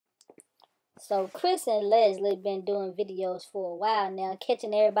So Chris and Leslie been doing videos for a while now,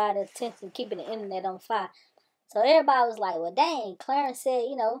 catching everybody's attention, keeping the internet on fire. So everybody was like, well, dang, Clarence said,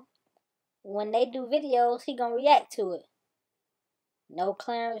 when they do videos, he gonna react to it. No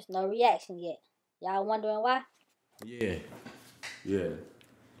Clarence, no reaction yet. Y'all wondering why? Yeah. Yeah.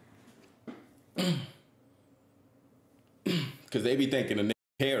 Because they be thinking a nigga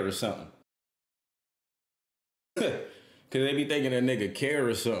care or something. Because they be thinking a nigga care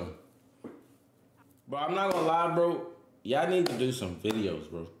or something. But I'm not gonna lie, bro. Y'all need to do some videos,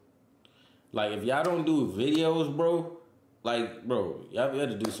 bro. Like, if y'all don't do videos, bro, y'all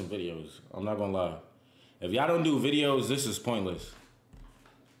better do some videos. I'm not gonna lie. If y'all don't do videos, this is pointless.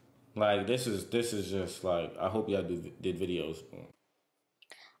 Like, this is just, like, I hope y'all did videos.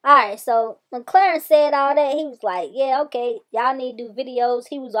 Alright, so when Clarence said all that, he was like, yeah, okay, y'all need to do videos.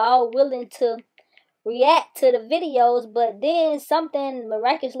 He was all willing to react to the videos, but then something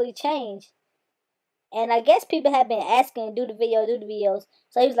miraculously changed. And I guess people have been asking, do the videos.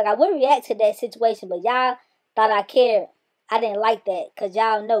 So he was like, I would react to that situation, but y'all thought I cared. I didn't like that, because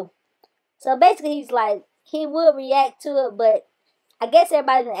y'all know. So basically, he's like, he would react to it, but I guess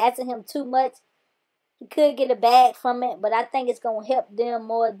everybody's been asking him too much. He could get a bag from it, but I think it's going to help them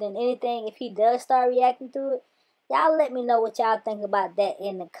more than anything if he does start reacting to it. Y'all let me know what y'all think about that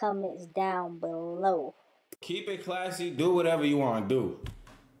in the comments down below. Keep it classy. Do whatever you want to do.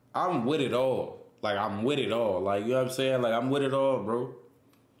 I'm with it all. Like, I'm with it all. Like, you know what I'm saying? Like, I'm with it all, bro.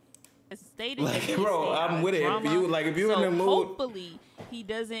 Stated like, bro, I'm with it. If you're in the mood, hopefully he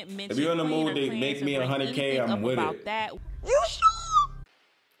doesn't mention. If you're in the mood to make me 100K, I'm with it. That. You sure?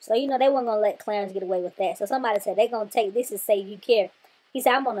 So they weren't gonna let Clarence get away with that. So somebody said they're gonna take this and say you care. He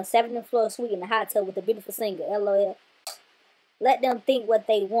said, I'm on a 7th floor suite in the hot tub with a beautiful singer. LOL. Let them think what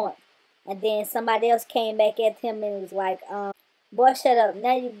they want. And then somebody else came back at him and was like, boy, shut up.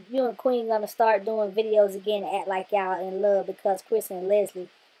 Now you and Queen gonna start doing videos again and act like y'all in love because Chris and Leslie,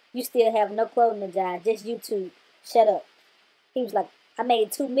 you still have no clothing design, just YouTube. Shut up. He was like, I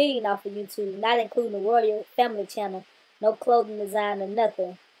made $2 million off of YouTube, not including the Royal Family channel. No clothing design or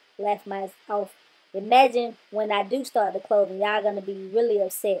nothing. Laughed my ass off. Imagine when I do start the clothing, y'all gonna be really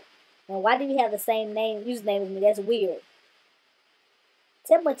upset. And why do you have the same username as me? That's weird.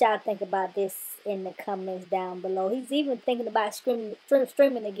 Tell me what y'all think about this in the comments down below. He's even thinking about streaming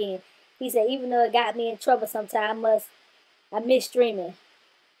again. He said, even though it got me in trouble sometimes, I miss streaming.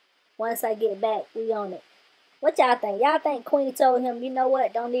 Once I get back, we on it. What y'all think? Y'all think Queen told him, you know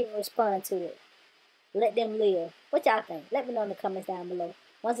what, don't even respond to it. Let them live. What y'all think? Let me know in the comments down below.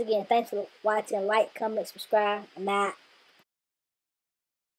 Once again, thanks for watching. Like, comment, subscribe. I'm out.